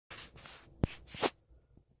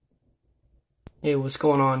Hey, what's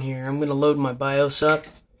going on here? I'm going to load my BIOS up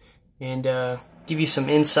and give you some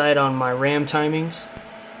insight on my RAM timings.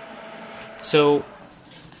 So,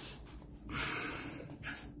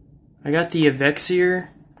 I got the Avexir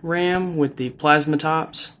RAM with the plasma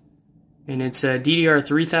tops, and it's a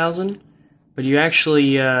DDR3000, but you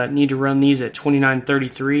actually need to run these at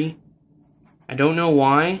 2933. I don't know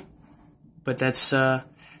why, but that's the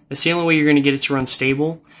only way you're going to get it to run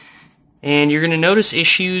stable. And you're going to notice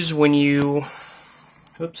issues when you...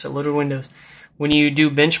 Oops, I loaded Windows. When you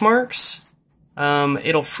do benchmarks,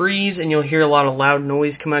 it'll freeze and you'll hear a lot of loud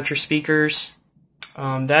noise come out your speakers.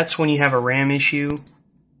 That's when you have a RAM issue.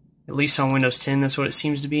 At least on Windows 10, that's what it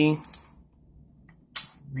seems to be.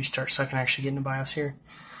 Restart so I can actually get into BIOS here.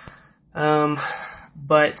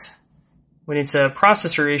 But when it's a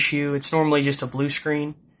processor issue, it's normally just a blue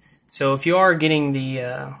screen. So if you are getting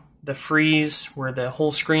the freeze where the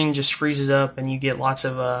whole screen just freezes up and you get lots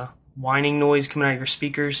of whining noise coming out of your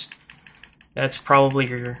speakers, that's probably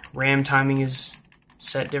your RAM timing is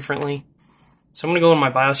set differently. So I'm going to go in my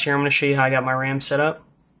BIOS here. I'm going to show you how I got my RAM set up.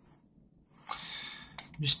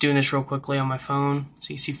 I'm just doing this real quickly on my phone.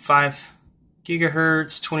 So you see 5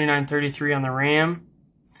 gigahertz, 2933 on the RAM.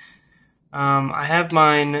 I have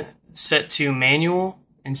mine set to manual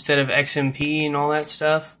instead of XMP and all that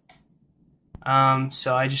stuff.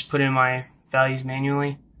 So I just put in my values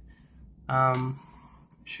manually.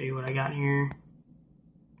 Show you what I got here.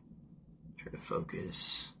 Try to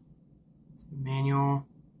focus. Manual.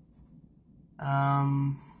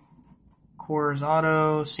 Cores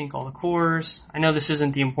auto. Sync all the cores. I know this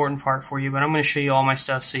isn't the important part for you, but I'm going to show you all my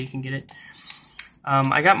stuff so you can get it.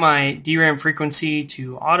 I got my DRAM frequency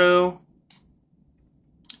to auto.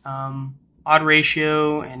 Odd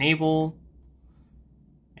ratio, enable.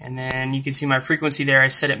 And then you can see my frequency there. I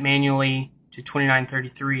set it manually to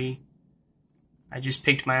 2933. I just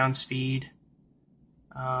picked my own speed.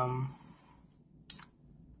 Power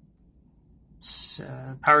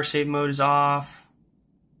save mode is off.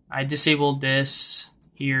 I disabled this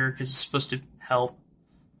here because it's supposed to help.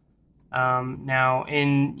 Now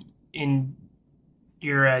in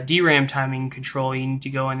your DRAM timing control, you need to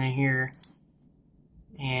go in here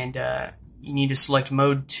and you need to select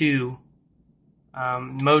mode 2.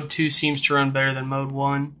 Mode 2 seems to run better than mode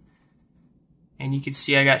 1. And you can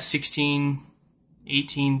see I got 16,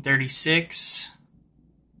 18, 36.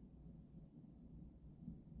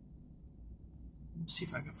 Let's see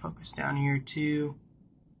if I can focus down here too.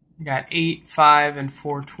 I got 8, 5, and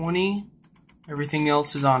 420. Everything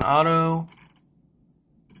else is on auto.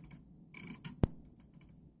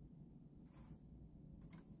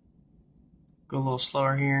 Go a little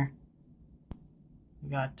slower here. We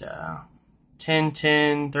got 10,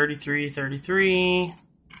 10, 33, 33,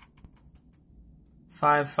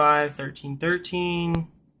 5, 5, 13, 13.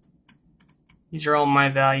 These are all my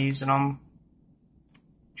values, and I'm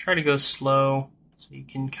try to go slow so you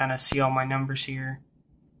can kind of see all my numbers here.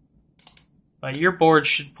 But your board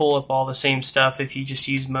should pull up all the same stuff if you just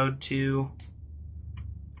use mode 2,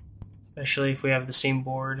 especially if we have the same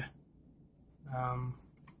board.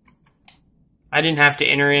 I didn't have to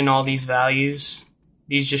enter in all these values.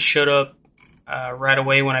 These just showed up right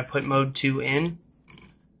away when I put mode 2 in.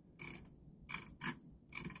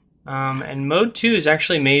 And mode 2 is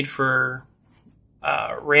actually made for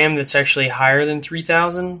RAM that's actually higher than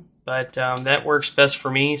 3000, but that works best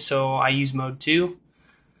for me, so I use mode 2.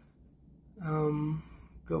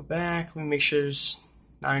 Go back, let me make sure there's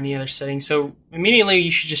not any other settings. So immediately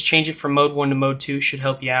you should just change it from mode 1 to mode 2, it should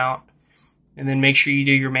help you out. And then make sure you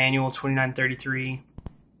do your manual 2933.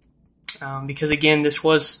 Because again, this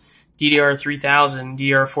was DDR3000,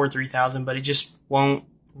 DDR4 3000, but it just won't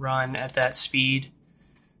run at that speed.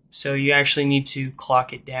 So you actually need to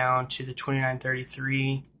clock it down to the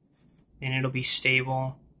 2933 and it'll be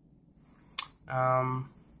stable.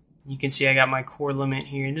 You can see I got my core limit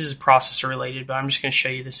here. This is processor related, but I'm just going to show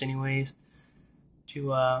you this anyways.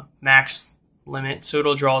 To max limit, so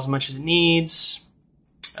it'll draw as much as it needs.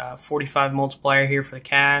 45 multiplier here for the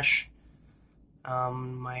cache.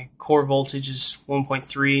 My core voltage is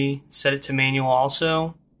 1.3. Set it to manual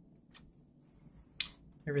also.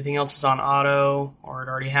 Everything else is on auto, or it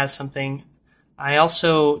already has something. I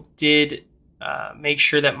also did make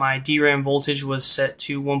sure that my DRAM voltage was set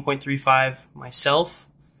to 1.35 myself,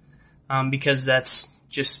 because that's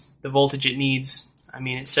just the voltage it needs. I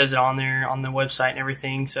mean, it says it on there on the website and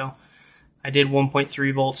everything, so I did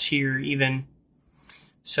 1.3 volts here even.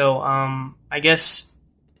 So I guess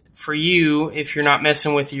for you, if you're not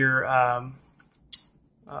messing with your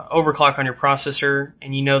overclock on your processor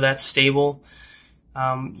and you know that's stable,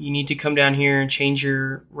 you need to come down here and change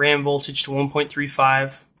your RAM voltage to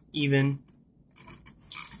 1.35 even,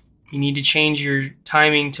 you need to change your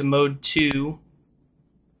timing to mode 2.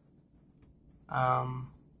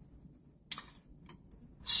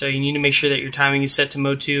 So you need to make sure that your timing is set to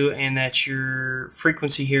mode 2 and that your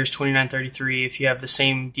frequency here is 2933 if you have the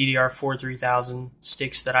same DDR4 3000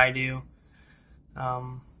 sticks that I do.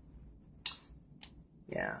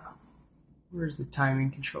 Yeah, where's the timing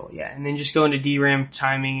control? Yeah, and then just go into DRAM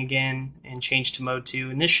timing again and change to mode 2,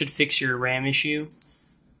 and this should fix your RAM issue.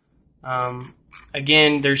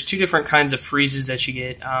 Again, there's 2 different kinds of freezes that you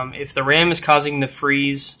get. If the RAM is causing the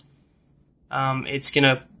freeze,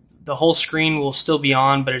 the whole screen will still be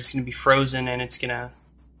on, but it's going to be frozen and it's going to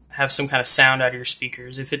have some kind of sound out of your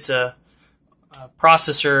speakers. If it's a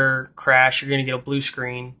processor crash, you're going to get a blue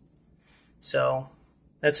screen. So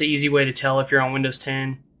that's an easy way to tell if you're on Windows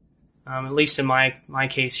 10. At least in my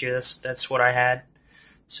case here, that's what I had.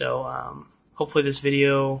 So hopefully this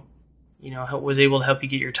video, was able to help you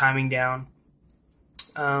get your timing down.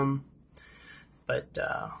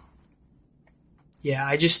 Yeah,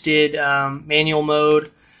 I just did manual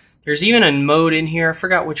mode. There's even a mode in here, I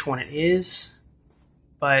forgot which one it is,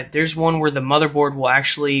 but there's one where the motherboard will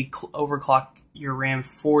actually overclock your RAM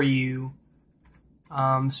for you,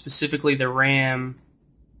 specifically the RAM.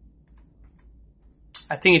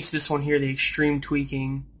 I think it's this one here, the extreme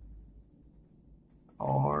tweaking,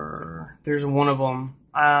 or there's one of them.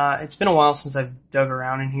 It's been a while since I've dug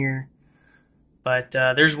around in here, but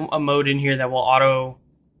there's a mode in here that will auto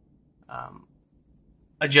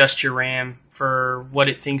adjust your RAM for what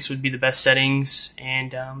it thinks would be the best settings,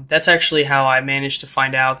 and that's actually how I managed to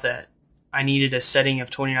find out that I needed a setting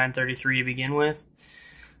of 2933 to begin with,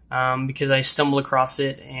 because I stumbled across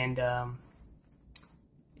it and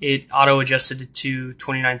it auto adjusted it to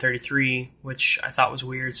 2933, which I thought was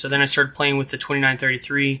weird. So then I started playing with the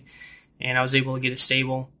 2933 and I was able to get it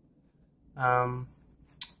stable, and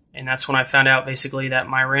that's when I found out basically that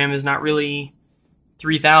my RAM is not really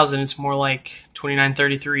 3000, it's more like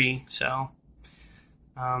 2933. So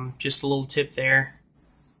just a little tip there.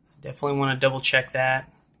 Definitely want to double check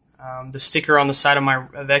that. The sticker on the side of my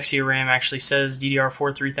Avexir RAM actually says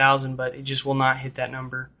DDR4 3000, but it just will not hit that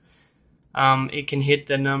number. It can hit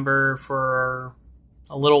the number for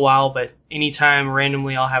a little while, but anytime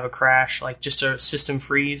randomly I'll have a crash, like just a system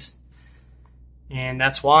freeze, and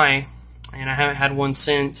that's why. And I haven't had one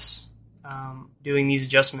since doing these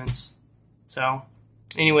adjustments. So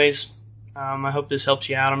anyways, I hope this helps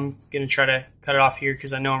you out. I'm going to try to cut it off here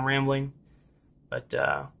because I know I'm rambling, but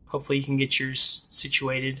hopefully you can get yours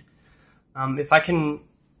situated. If I can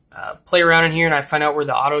play around in here and I find out where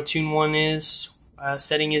the auto-tune one is,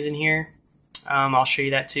 setting is in here, I'll show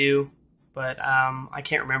you that too, but I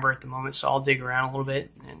can't remember at the moment, so I'll dig around a little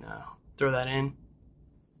bit and throw that in.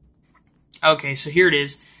 Okay, so here it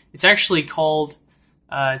is. It's actually called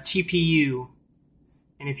TPU.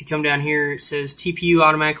 And if you come down here, it says TPU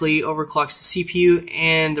automatically overclocks the CPU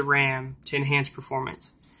and the RAM to enhance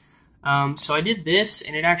performance. So I did this,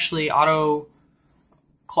 and it actually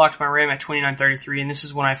auto-clocked my RAM at 2933, and this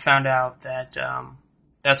is when I found out that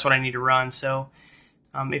that's what I need to run. So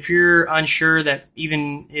if you're unsure that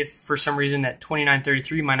even if for some reason that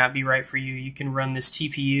 2933 might not be right for you, you can run this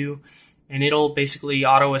TPU, and it'll basically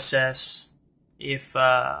auto-assess if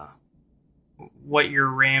what your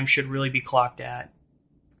RAM should really be clocked at.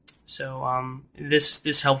 So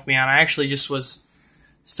this helped me out. I actually just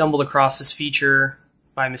stumbled across this feature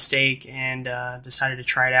by mistake and decided to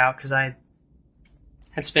try it out because I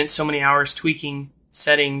had spent so many hours tweaking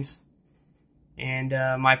settings, and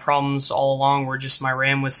my problems all along were just my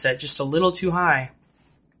RAM was set just a little too high.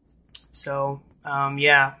 So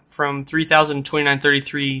yeah, from 3000 to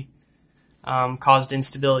 2933 caused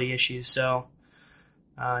instability issues. So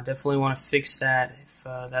definitely want to fix that if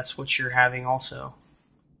that's what you're having also.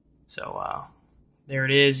 So there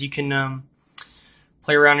it is. You can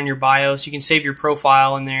play around in your BIOS. You can save your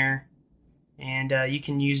profile in there, and you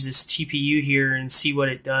can use this TPU here and see what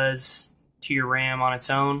it does to your RAM on its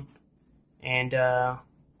own. And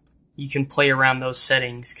you can play around those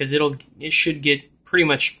settings because it should get pretty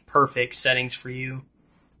much perfect settings for you.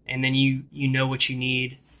 And then you know what you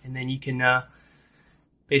need, and then you can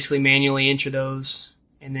basically manually enter those,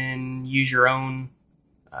 and then use your own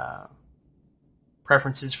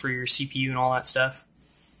preferences for your CPU and all that stuff.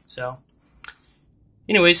 So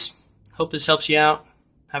anyways, hope this helps you out.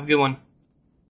 Have a good one.